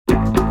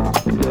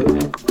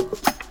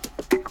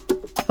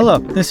Hello,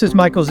 this is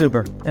Michael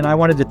Zuber, and I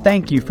wanted to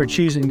thank you for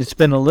choosing to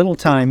spend a little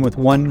time with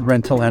one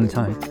rental at a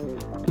time.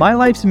 My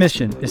life's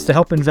mission is to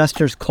help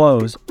investors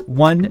close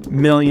 1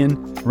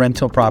 million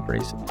rental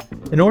properties.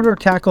 In order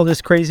to tackle this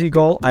crazy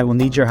goal, I will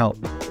need your help.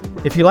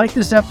 If you like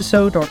this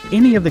episode or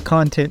any of the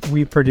content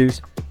we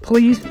produce,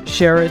 please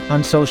share it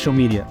on social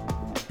media.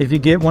 If you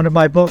get one of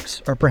my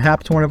books or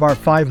perhaps one of our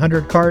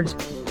 500 cards,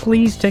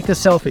 please take a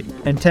selfie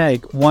and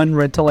tag one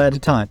rental at a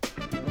time.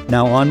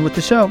 Now on with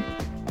the show.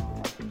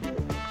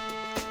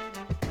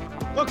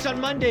 Folks,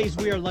 on Mondays,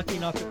 we are lucky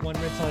enough at one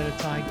rental at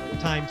a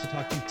time to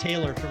talk to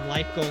Taylor from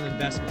Life Goal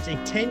Investments, a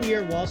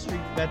 10-year Wall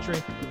Street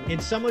veteran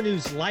and someone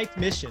whose life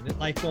mission at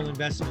Life Goal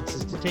Investments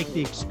is to take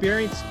the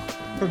experience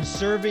from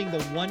serving the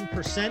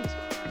 1%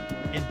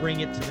 and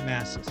bring it to the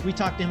masses. We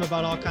talked to him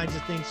about all kinds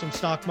of things, from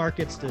stock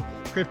markets to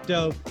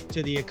crypto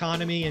to the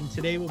economy, and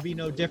today will be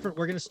no different.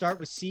 We're going to start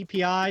with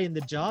CPI and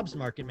the jobs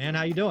market. Man,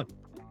 how you doing?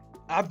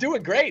 I'm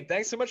doing great.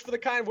 Thanks so much for the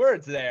kind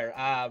words there.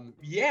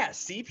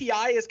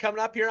 CPI is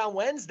coming up here on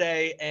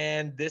Wednesday,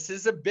 and this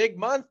is a big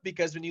month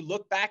because when you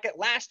look back at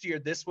last year,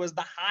 this was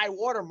the high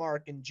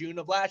watermark in June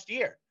of last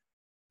year.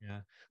 Yeah.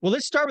 Well,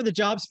 let's start with the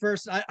jobs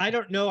first. I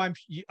don't know.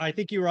 I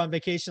think you were on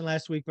vacation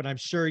last week, but I'm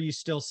sure you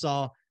still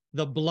saw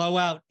the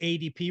blowout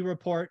ADP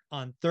report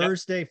on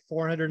Thursday,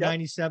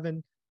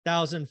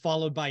 497,000,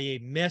 followed by a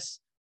miss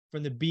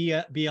from the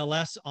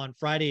BLS on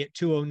Friday at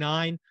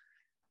 209.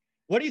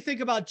 What do you think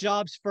about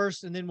jobs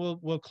first, and then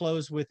we'll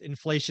close with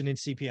inflation and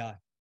CPI?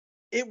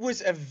 It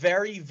was a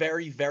very,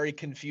 very, very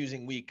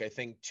confusing week, I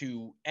think,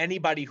 to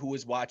anybody who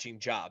was watching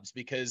jobs,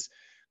 because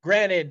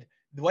granted,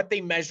 what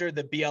they measure,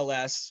 the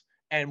BLS,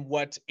 and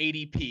what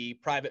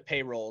ADP, private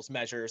payrolls,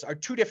 measures are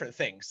two different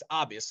things,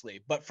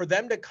 obviously. But for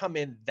them to come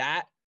in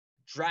that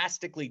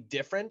drastically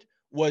different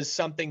was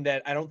something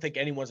that I don't think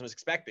anyone was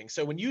expecting.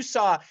 So when you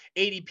saw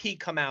ADP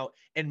come out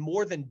and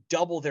more than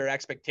double their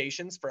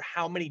expectations for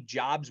how many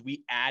jobs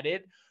we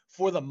added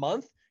for the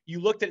month,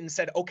 you looked at it and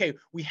said, okay,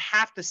 we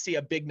have to see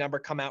a big number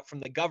come out from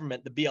the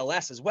government, the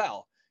BLS as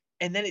well.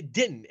 And then it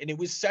didn't. And it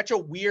was such a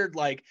weird,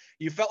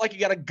 you felt like you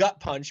got a gut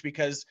punch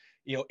because,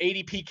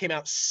 ADP came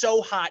out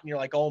so hot and you're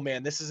like, oh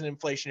man, this is an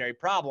inflationary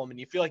problem. And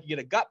you feel like you get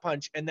a gut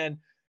punch, and then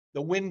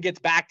the wind gets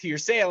back to your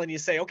sail and you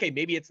say, okay,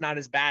 maybe it's not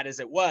as bad as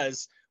it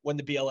was when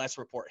the BLS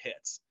report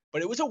hits.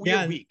 But it was a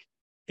weird week.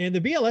 And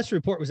the BLS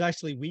report was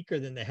actually weaker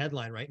than the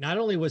headline, right? Not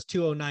only was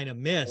 209 a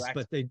miss,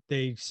 Correct. but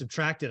they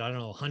subtracted,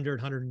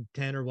 100,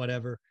 110 or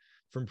whatever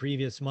from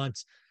previous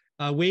months.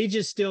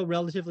 Wages still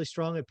relatively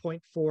strong at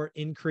 0.4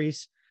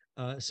 increase.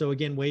 So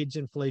again, wage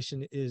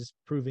inflation is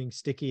proving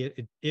sticky.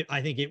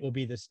 I think it will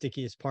be the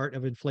stickiest part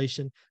of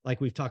inflation,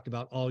 like we've talked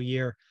about all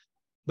year.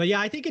 But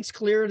yeah, I think it's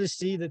clear to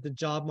see that the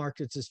job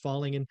markets is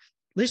falling. And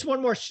there's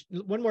one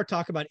more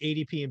talk about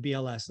ADP and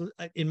BLS.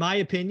 In my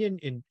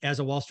opinion, as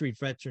a Wall Street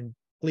veteran,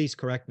 please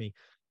correct me,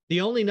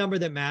 the only number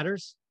that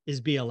matters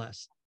is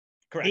BLS.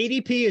 Correct.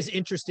 ADP is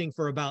interesting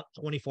for about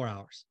 24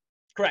 hours.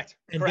 Correct.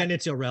 And then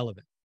it's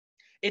irrelevant.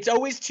 It's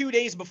always 2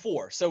 days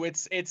before. So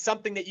it's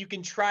something that you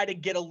can try to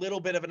get a little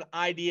bit of an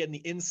idea and the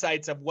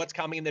insights of what's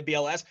coming in the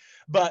BLS.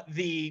 But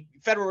the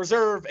Federal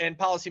Reserve and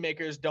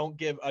policymakers don't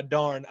give a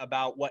darn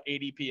about what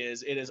ADP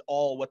is. It is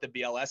all what the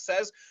BLS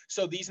says.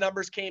 So these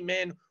numbers came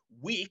in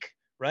weaker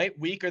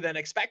than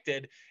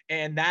expected.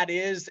 And that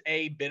is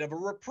a bit of a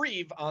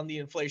reprieve on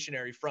the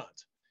inflationary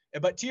front.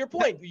 But to your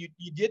point, you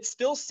did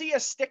still see a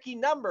sticky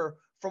number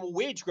from a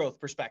wage growth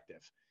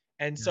perspective.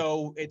 And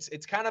so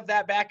it's kind of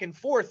that back and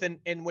forth.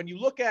 And when you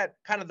look at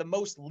kind of the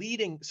most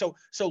leading, so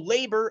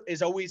labor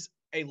is always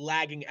a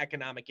lagging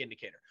economic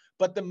indicator,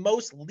 but the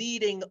most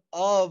leading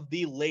of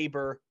the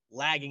labor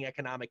lagging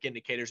economic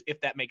indicators, if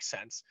that makes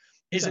sense,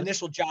 is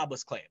initial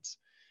jobless claims.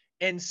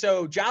 And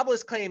so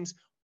jobless claims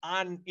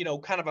on,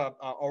 kind of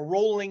a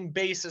rolling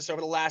basis over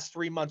the last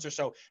 3 months or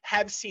so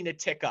have seen a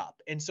tick up.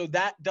 And so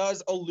that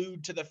does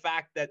allude to the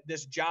fact that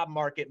this job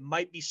market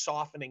might be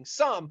softening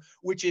some,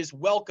 which is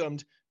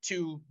welcomed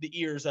to the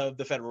ears of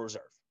the Federal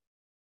Reserve.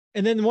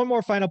 And then one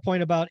more final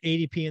point about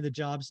ADP and the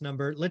jobs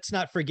number. Let's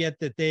not forget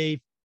that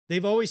they've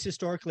always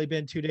historically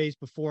been 2 days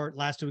before.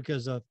 Last week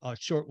was a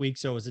short week,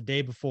 so it was a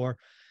day before.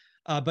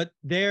 But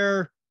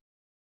their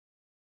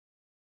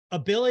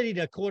ability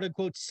to quote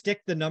unquote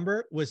stick the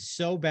number was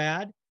so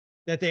bad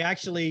that they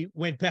actually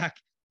went back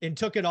and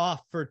took it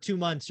off for 2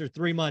 months or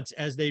 3 months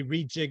as they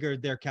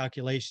rejiggered their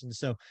calculations.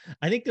 So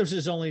I think this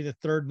is only the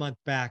third month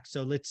back.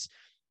 So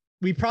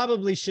we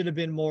probably should have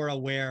been more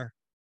aware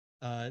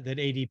that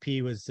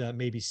ADP was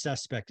maybe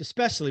suspect,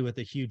 especially with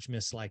a huge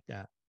miss like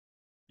that.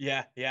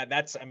 Yeah.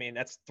 That's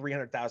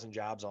 300,000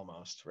 jobs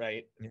almost,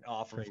 right?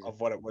 Off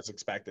of what it was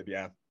expected.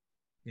 Yeah.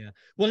 Yeah.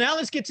 Well, now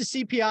let's get to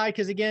CPI,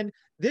 because again,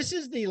 this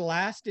is the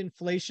last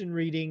inflation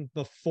reading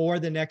before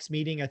the next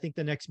meeting. I think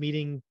the next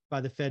meeting by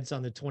the Fed's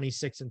on the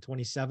 26th and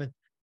 27th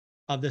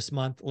of this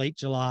month, late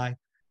July.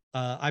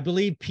 I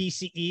believe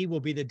PCE will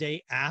be the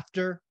day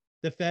after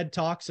the Fed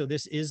talk. So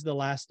this is the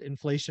last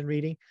inflation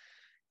reading.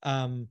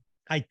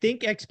 I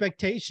think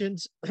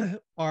expectations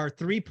are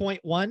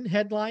 3.1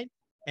 headline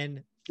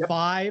and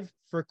 5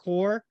 for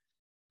core.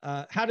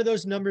 How do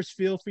those numbers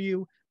feel for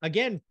you?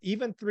 Again,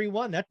 even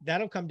 3.1,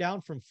 that'll come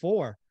down from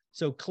 4.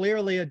 So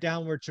clearly a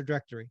downward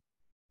trajectory.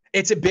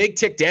 It's a big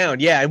tick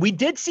down. Yeah. And we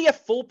did see a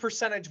full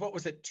percentage. What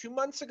was it? 2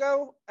 months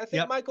ago? I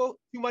think, Yep. Michael,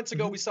 2 months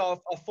ago, we saw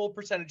a full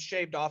percentage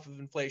shaved off of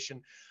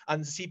inflation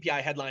on the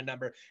CPI headline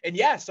number. And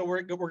yeah, so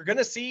we're going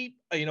to see,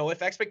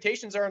 if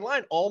expectations are in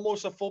line,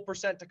 almost a full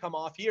percent to come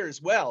off here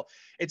as well.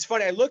 It's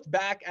funny. I looked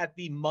back at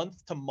the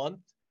month to month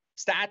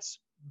stats,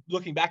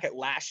 looking back at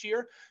last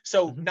year.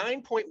 So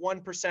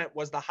 9.1%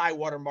 was the high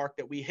water mark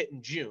that we hit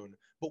in June.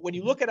 But when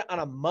you look at it on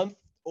a month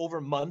over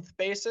month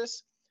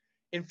basis,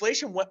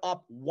 inflation went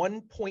up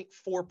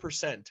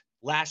 1.4%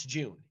 last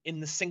June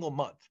in the single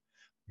month.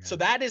 Yeah. So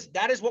that is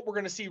what we're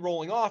going to see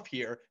rolling off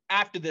here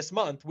after this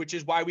month, which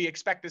is why we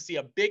expect to see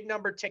a big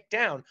number tick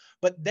down.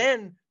 But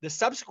then the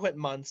subsequent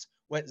months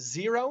went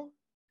 0,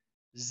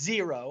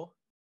 0,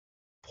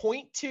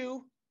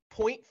 0.2,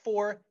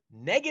 0.4,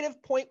 negative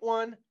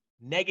 0.1,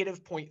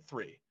 negative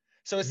 0.3.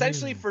 So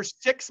essentially for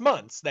 6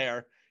 months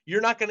there,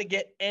 you're not going to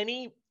get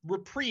any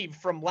reprieve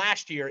from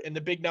last year in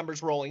the big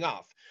numbers rolling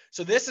off.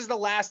 So this is the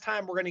last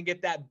time we're going to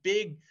get that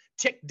big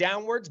tick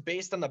downwards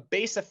based on the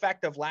base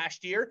effect of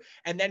last year.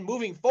 And then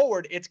moving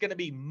forward, it's going to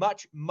be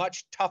much,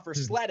 much tougher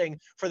sledding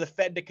for the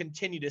Fed to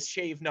continue to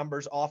shave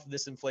numbers off of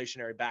this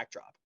inflationary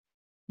backdrop.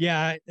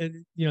 Yeah,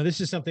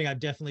 this is something I've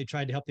definitely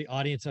tried to help the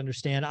audience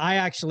understand. I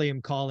actually am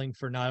calling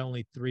for not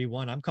only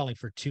 3.1, I'm calling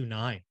for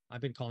 2.9.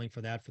 I've been calling for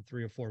that for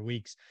 3 or 4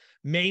 weeks,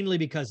 mainly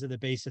because of the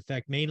base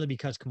effect, mainly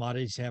because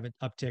commodities haven't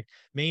upticked,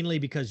 mainly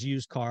because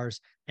used cars,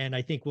 and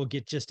I think we'll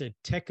get just a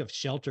tick of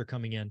shelter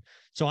coming in.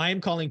 So I am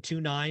calling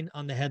 2.9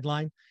 on the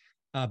headline,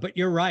 but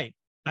you're right.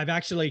 I've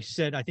actually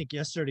said, I think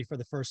yesterday for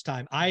the first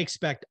time, I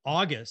expect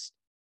August,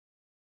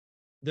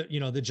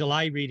 the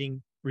July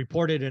reading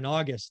reported in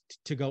August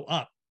to go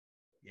up.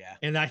 Yeah.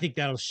 And I think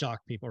that'll shock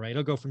people, right?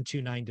 It'll go from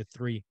 2.9 to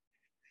 3.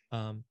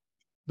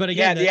 But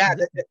again,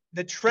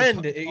 the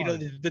trend,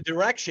 the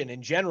direction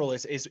in general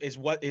is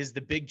what is the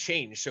big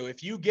change. So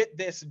if you get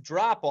this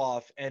drop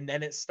off and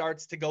then it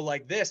starts to go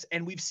like this,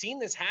 and we've seen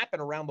this happen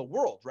around the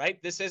world, right?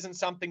 This isn't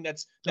something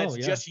that's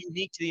just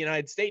unique to the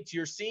United States.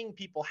 You're seeing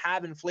people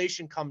have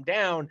inflation come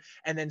down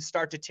and then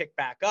start to tick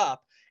back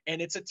up.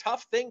 And it's a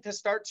tough thing to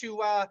start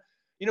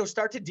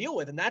to deal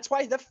with. And that's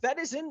why the Fed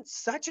is in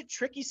such a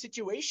tricky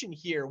situation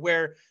here,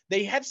 where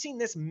they have seen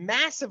this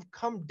massive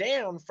come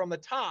down from the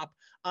top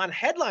on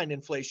headline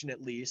inflation,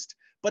 at least,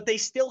 but they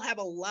still have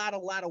a lot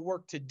of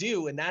work to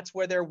do. And that's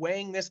where they're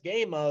weighing this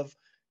game of,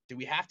 do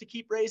we have to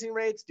keep raising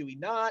rates? Do we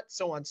not?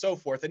 So on and so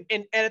forth.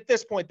 And at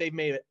this point, they've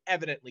made it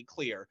evidently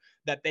clear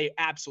that they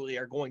absolutely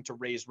are going to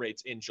raise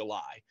rates in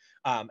July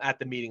at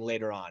the meeting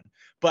later on.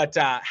 But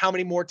how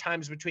many more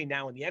times between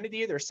now and the end of the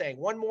year? They're saying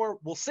one more.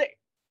 We'll see.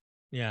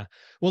 Yeah.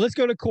 Well, let's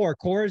go to core.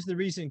 Core is the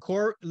reason.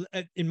 Core,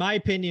 in my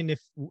opinion,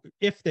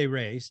 if they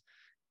raise,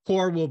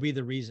 core will be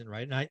the reason,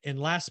 right? And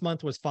last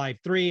month was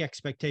 5.3.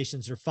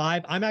 Expectations are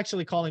 5. I'm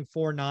actually calling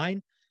 4.9.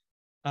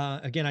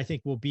 Again, I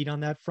think we'll beat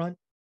on that front.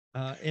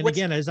 Go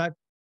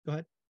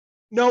ahead.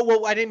 No,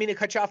 well, I didn't mean to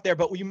cut you off there,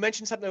 but you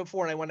mentioned something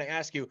before, and I want to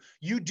ask you.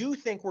 You do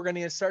think we're going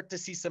to start to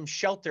see some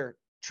shelter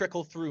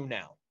trickle through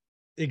now?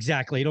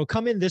 Exactly. It'll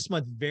come in this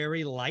month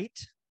very light.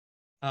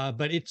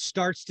 But it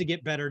starts to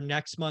get better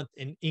next month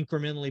and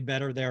incrementally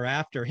better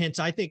thereafter. Hence,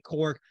 I think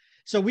core.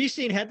 So we've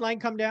seen headline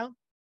come down.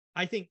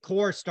 I think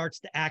core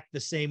starts to act the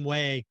same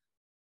way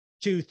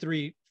 2,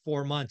 3,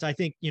 4 months. I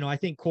think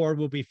core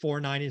will be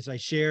 4.9 as I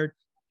shared.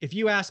 If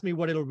you ask me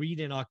what it'll read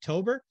in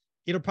October,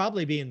 it'll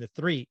probably be in the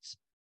 3s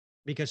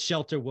because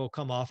shelter will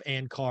come off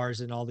and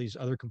cars and all these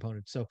other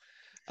components. So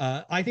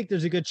I think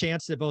there's a good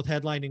chance that both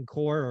headline and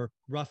core are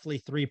roughly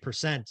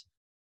 3%,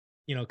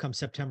 come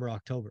September,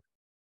 October.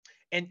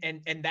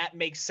 And that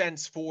makes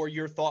sense for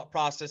your thought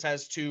process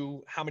as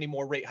to how many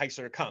more rate hikes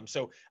are to come.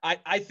 So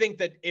I think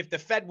that if the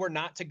Fed were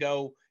not to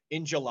go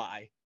in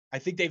July, I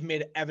think they've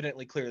made it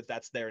evidently clear that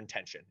that's their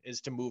intention,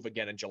 is to move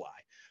again in July.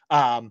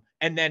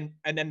 And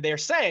then they're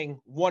saying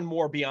one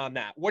more beyond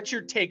that. What's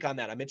your take on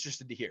that? I'm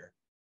interested to hear.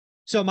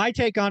 So my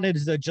take on it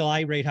is the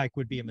July rate hike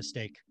would be a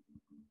mistake.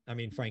 I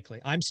mean,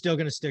 frankly, I'm still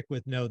going to stick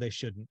with no, they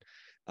shouldn't.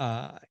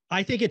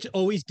 I think it's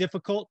always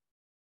difficult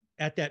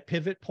at that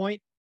pivot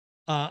point.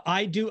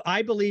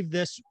 I believe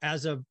this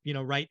as of,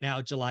 right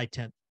now, July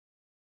 10th.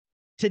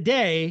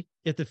 Today,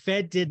 if the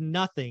Fed did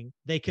nothing,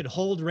 they could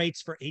hold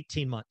rates for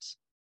 18 months.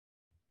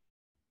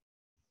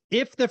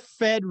 If the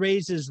Fed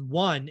raises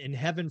 1 and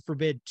heaven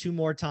forbid 2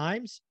 more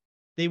times,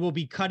 they will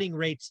be cutting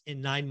rates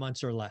in 9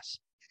 months or less.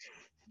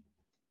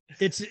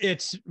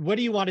 It's what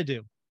do you want to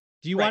do?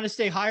 Do you want to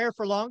stay higher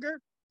for longer?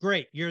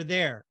 Great. You're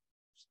there.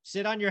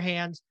 Sit on your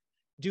hands,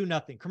 do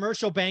nothing.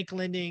 Commercial bank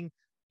lending,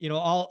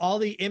 all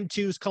the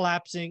M2s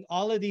collapsing,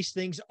 all of these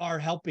things are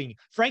helping.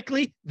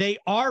 Frankly, they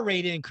are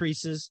rate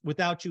increases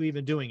without you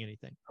even doing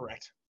anything.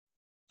 Correct.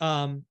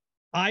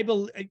 I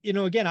believe,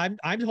 again,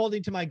 I'm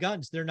holding to my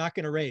guns. They're not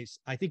going to raise.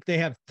 I think they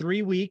have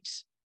 3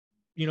 weeks,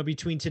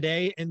 between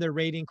today and their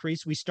rate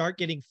increase. We start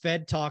getting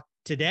Fed talk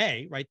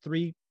today, right?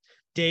 3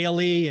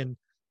 daily and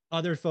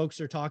other folks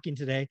are talking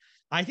today,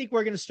 I think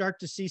we're going to start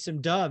to see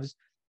some doves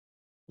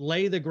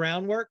lay the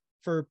groundwork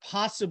for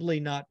possibly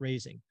not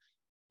raising.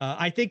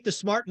 I think the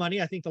smart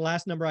money, I think the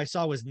last number I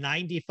saw was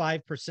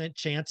 95%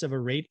 chance of a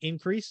rate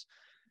increase.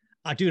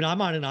 Dude,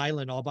 I'm on an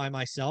island all by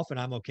myself and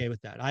I'm okay with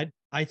that.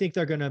 I think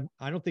they're going to,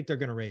 I don't think they're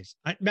going to raise.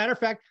 Matter of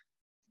fact,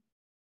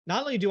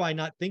 not only do I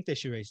not think they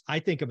should raise, I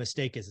think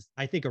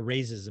a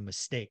raise is a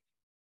mistake.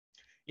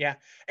 Yeah.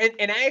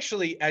 And I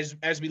actually,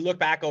 as we look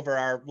back over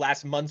our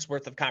last month's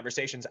worth of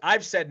conversations,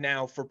 I've said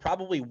now for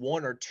probably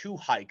 1 or 2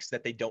 hikes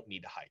that they don't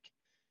need to hike.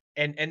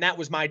 And that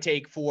was my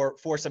take for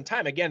some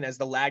time, again, as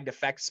the lagged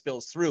effect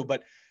spills through.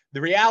 But the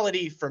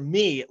reality for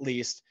me, at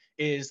least,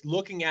 is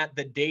looking at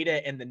the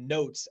data and the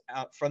notes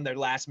from their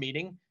last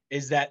meeting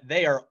is that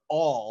they are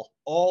all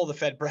the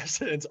Fed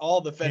presidents,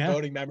 all the Fed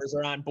voting members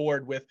are on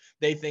board with,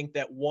 they think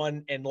that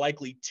 1 and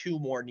likely 2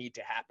 more need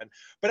to happen.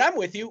 But I'm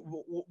with you.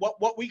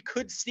 What we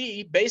could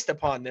see based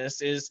upon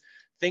this is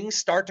things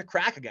start to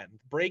crack again,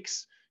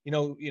 breaks,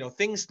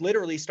 things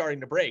literally starting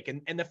to break.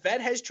 And the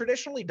Fed has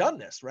traditionally done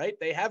this, right?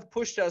 They have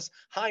pushed us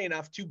high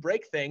enough to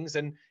break things.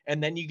 And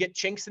then you get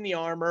chinks in the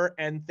armor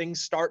and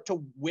things start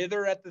to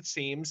wither at the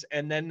seams.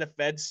 And then the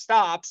Fed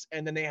stops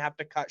and then they have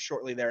to cut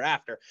shortly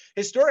thereafter.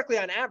 Historically,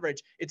 on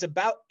average, it's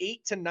about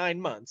 8 to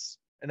 9 months.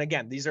 And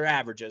again, these are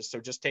averages, so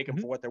just take them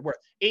for what they're worth.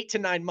 8 to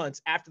 9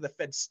 months after the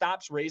Fed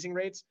stops raising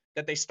rates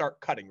that they start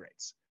cutting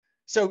rates.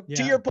 So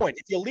to your point,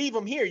 if you leave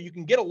them here, you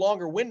can get a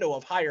longer window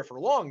of higher for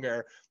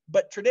longer,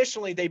 but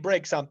traditionally they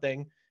break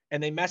something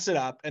and they mess it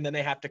up and then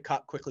they have to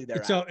cut quickly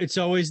thereafter. So it's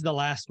always the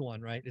last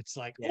one, right? It's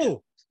like,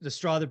 oh, the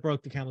straw that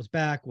broke the camel's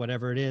back,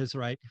 whatever it is,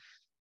 right?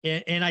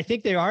 And I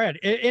think they are at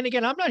it. And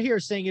again, I'm not here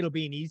saying it'll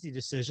be an easy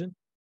decision.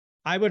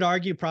 I would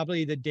argue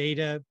probably the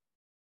data,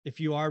 if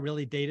you are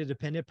really data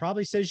dependent,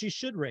 probably says you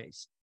should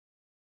raise.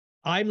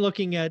 I'm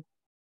looking at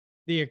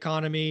the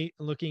economy,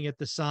 looking at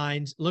the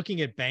signs, looking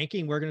at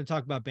banking. We're going to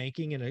talk about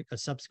banking in a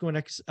subsequent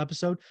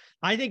episode.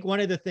 I think one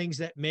of the things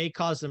that may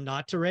cause them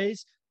not to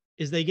raise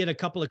is they get a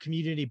couple of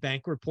community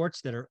bank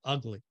reports that are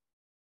ugly.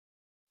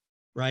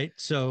 Right.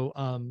 So,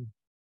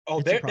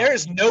 there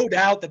is no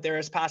doubt that there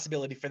is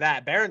possibility for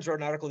that. Barron's wrote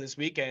an article this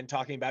weekend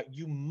talking about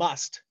you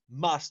must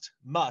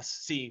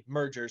see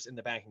mergers in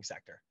the banking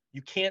sector.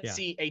 You can't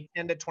see a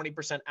 10 to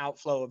 20%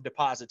 outflow of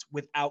deposits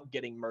without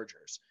getting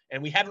mergers.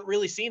 And we haven't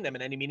really seen them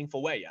in any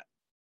meaningful way yet.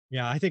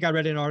 Yeah, I think I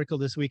read an article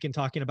this weekend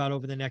talking about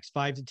over the next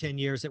 5 to 10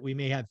 years that we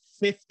may have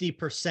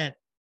 50%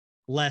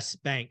 less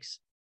banks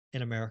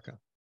in America.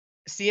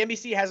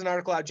 CNBC has an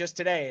article out just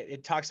today.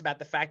 It talks about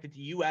the fact that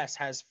the U.S.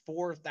 has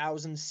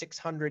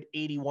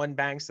 4,681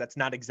 banks. That's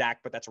not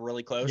exact, but that's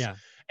really close. Yeah.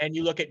 And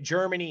you look at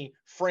Germany,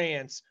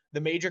 France, the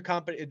major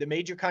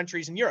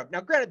countries in Europe.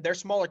 Now, granted, they're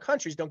smaller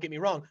countries, don't get me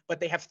wrong, but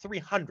they have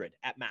 300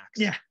 at max.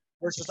 Yeah.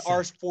 Versus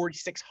ours,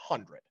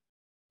 4,600.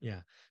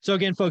 Yeah. So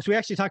again, folks, we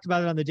actually talked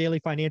about it on the Daily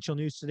Financial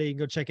News today. You can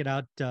go check it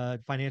out.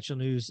 Financial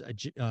News,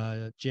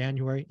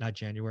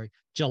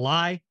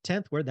 July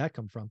 10th. Where'd that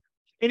come from?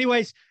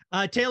 Anyways,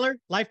 Taylor,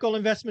 Life Goal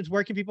Investments,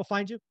 where can people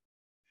find you?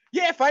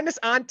 Yeah, find us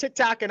on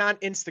TikTok and on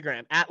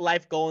Instagram at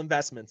Life Goal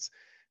Investments.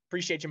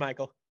 Appreciate you,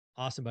 Michael.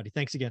 Awesome, buddy.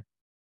 Thanks again.